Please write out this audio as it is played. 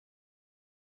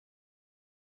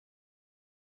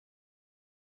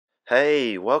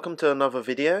Hey, welcome to another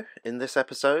video. In this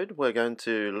episode, we're going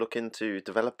to look into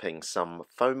developing some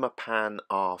FOMAPAN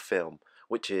R film,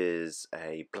 which is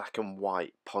a black and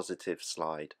white positive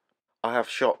slide. I have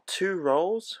shot two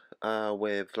rolls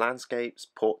with landscapes,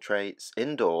 portraits,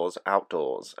 indoors,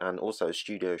 outdoors, and also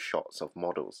studio shots of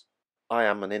models. I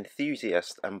am an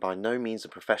enthusiast and by no means a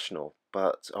professional,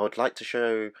 but I would like to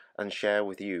show and share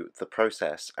with you the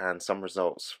process and some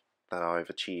results that I've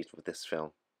achieved with this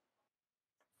film.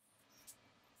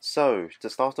 So, to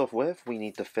start off with, we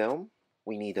need the film,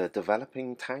 we need a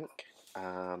developing tank.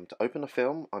 To open a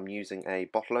film, I'm using a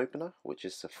bottle opener, which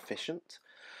is sufficient.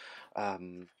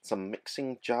 Some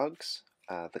mixing jugs,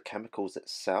 the chemicals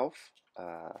itself,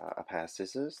 a pair of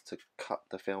scissors to cut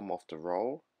the film off the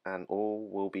roll, and all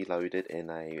will be loaded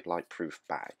in a light-proof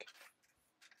bag.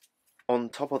 On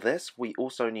top of this, we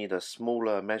also need a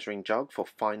smaller measuring jug for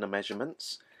finer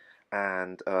measurements,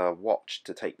 and a watch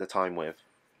to take the time with.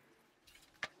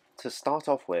 To start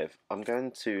off with, I'm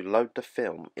going to load the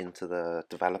film into the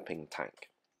developing tank.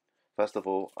 First of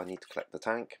all, I need to collect the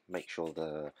tank, make sure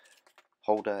the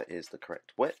holder is the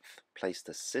correct width, place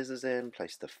the scissors in,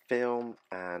 place the film,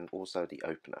 and also the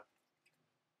opener.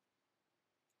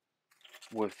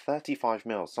 With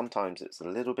 35mm, sometimes it's a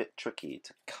little bit tricky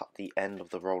to cut the end of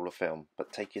the roll of film,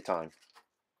 but take your time.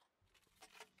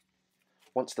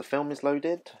 Once the film is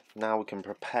loaded, now we can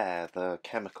prepare the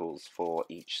chemicals for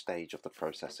each stage of the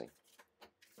processing.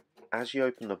 As you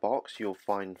open the box, you'll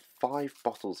find 5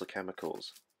 bottles of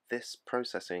chemicals. This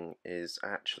processing is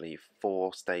actually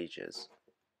 4 stages.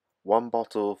 1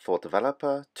 bottle for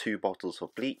developer, 2 bottles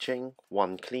for bleaching,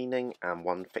 1 cleaning, and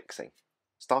 1 fixing.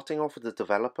 Starting off with the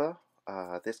developer,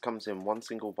 this comes in 1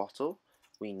 single bottle.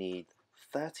 We need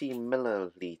 30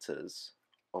 milliliters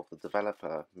of the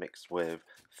developer mixed with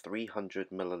 300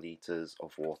 milliliters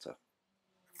of water.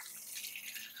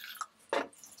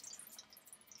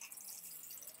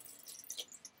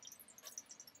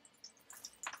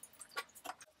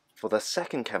 For the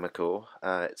second chemical,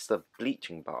 it's the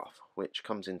bleaching bath, which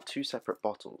comes in 2 separate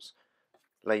bottles,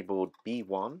 labelled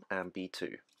B1 and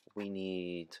B2. We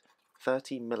need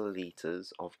 30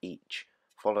 milliliters of each,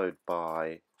 followed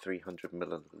by 300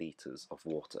 milliliters of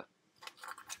water.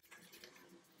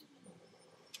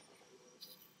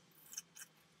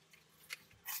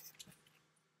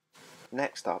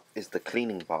 Next up is the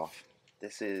cleaning bath.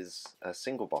 This is a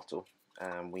single bottle,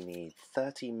 and we need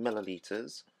 30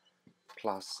 milliliters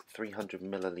plus 300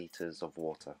 milliliters of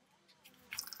water.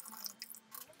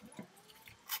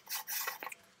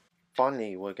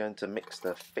 Finally, we're going to mix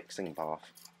the fixing bath.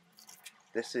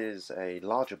 This is a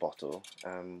larger bottle,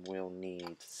 and we'll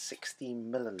need 60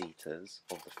 milliliters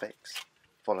of the fix,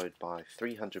 followed by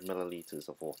 300 milliliters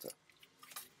of water.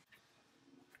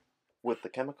 With the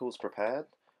chemicals prepared,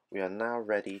 we are now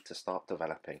ready to start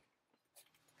developing.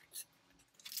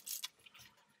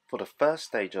 For the first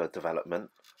stage of development,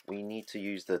 we need to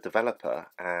use the developer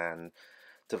and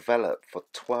develop for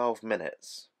 12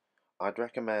 minutes. I'd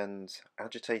recommend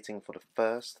agitating for the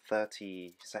first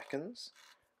 30 seconds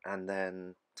and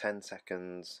then 10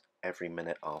 seconds every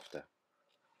minute after.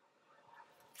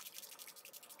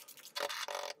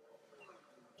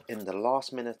 In the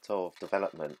last minute of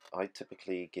development, I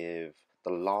typically give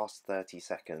the last 30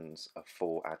 seconds a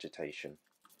full agitation.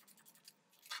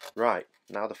 Right,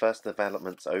 now the first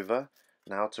development's over.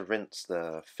 Now to rinse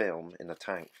the film in the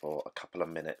tank for a couple of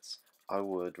minutes. I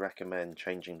would recommend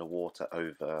changing the water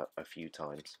over a few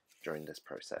times during this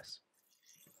process.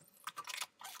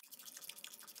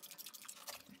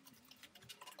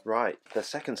 Right, the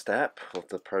second step of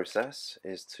the process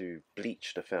is to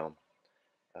bleach the film.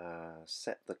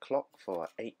 Set the clock for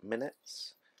 8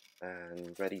 minutes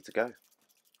and ready to go.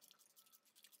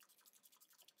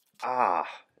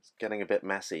 It's getting a bit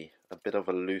messy, a bit of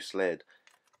a loose lid.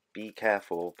 Be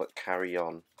careful, but carry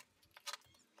on.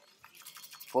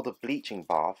 For the bleaching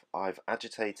bath, I've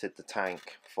agitated the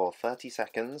tank for 30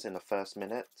 seconds in the first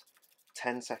minute,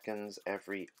 10 seconds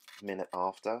every minute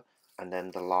after, and then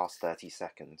the last 30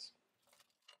 seconds.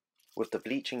 With the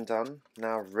bleaching done,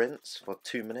 now rinse for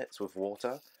 2 minutes with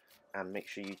water, and make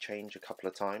sure you change a couple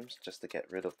of times just to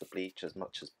get rid of the bleach as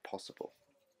much as possible.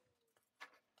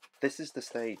 This is the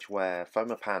stage where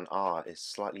FOMAPAN R is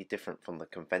slightly different from the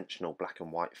conventional black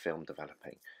and white film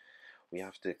developing. We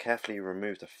have to carefully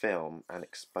remove the film and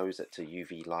expose it to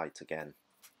UV light again.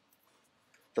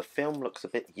 The film looks a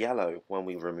bit yellow when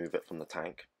we remove it from the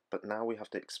tank, but now we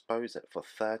have to expose it for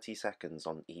 30 seconds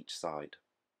on each side.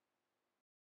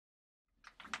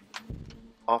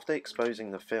 After exposing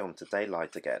the film to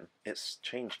daylight again, it's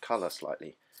changed colour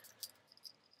slightly.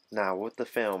 Now with the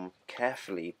film,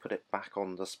 carefully put it back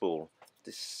on the spool.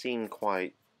 This seemed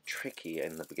quite tricky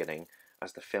in the beginning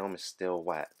as the film is still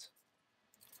wet.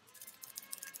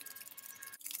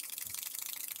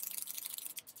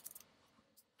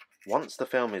 Once the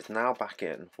film is now back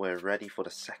in, we're ready for the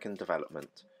second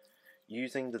development.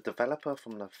 Using the developer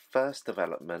from the first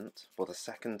development for the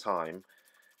second time,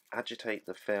 agitate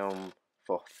the film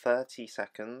for 30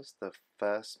 seconds the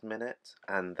first minute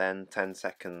and then 10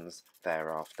 seconds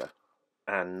thereafter.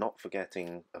 And not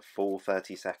forgetting a full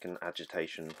 30-second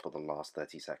agitation for the last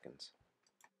 30 seconds.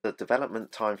 The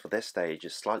development time for this stage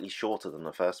is slightly shorter than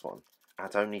the first one,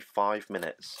 at only 5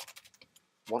 minutes.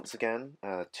 Once again,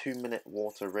 a 2-minute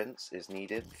water rinse is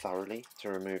needed thoroughly to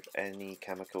remove any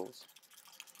chemicals.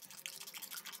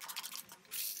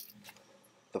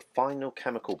 The final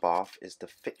chemical bath is to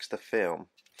fix the film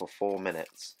for 4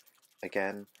 minutes.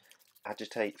 Again,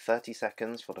 agitate 30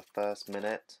 seconds for the first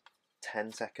minute,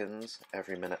 10 seconds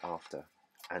every minute after,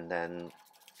 and then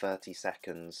 30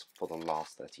 seconds for the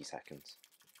last 30 seconds.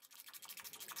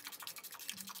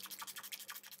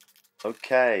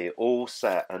 Okay, all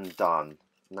set and done.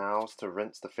 Now's to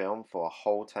rinse the film for a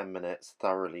whole 10 minutes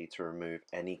thoroughly to remove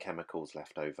any chemicals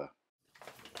left over.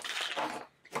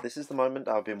 This is the moment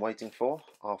I've been waiting for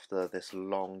after this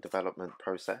long development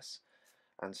process,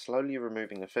 and slowly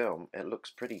removing the film, it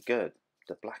looks pretty good.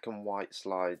 The black and white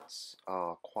slides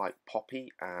are quite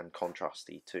poppy and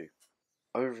contrasty too.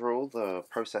 Overall, the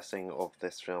processing of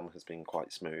this film has been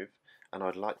quite smooth, and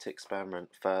I'd like to experiment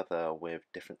further with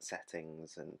different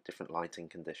settings and different lighting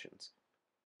conditions.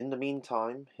 In the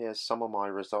meantime, here's some of my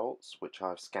results which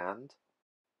I've scanned,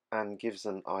 and gives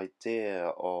an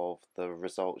idea of the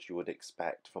results you would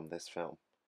expect from this film.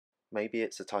 Maybe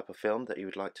it's a type of film that you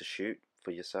would like to shoot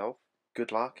for yourself.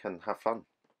 Good luck and have fun.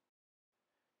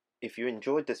 If you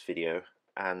enjoyed this video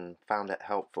and found it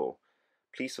helpful,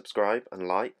 please subscribe and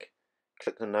like,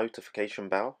 click the notification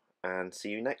bell, and see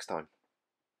you next time.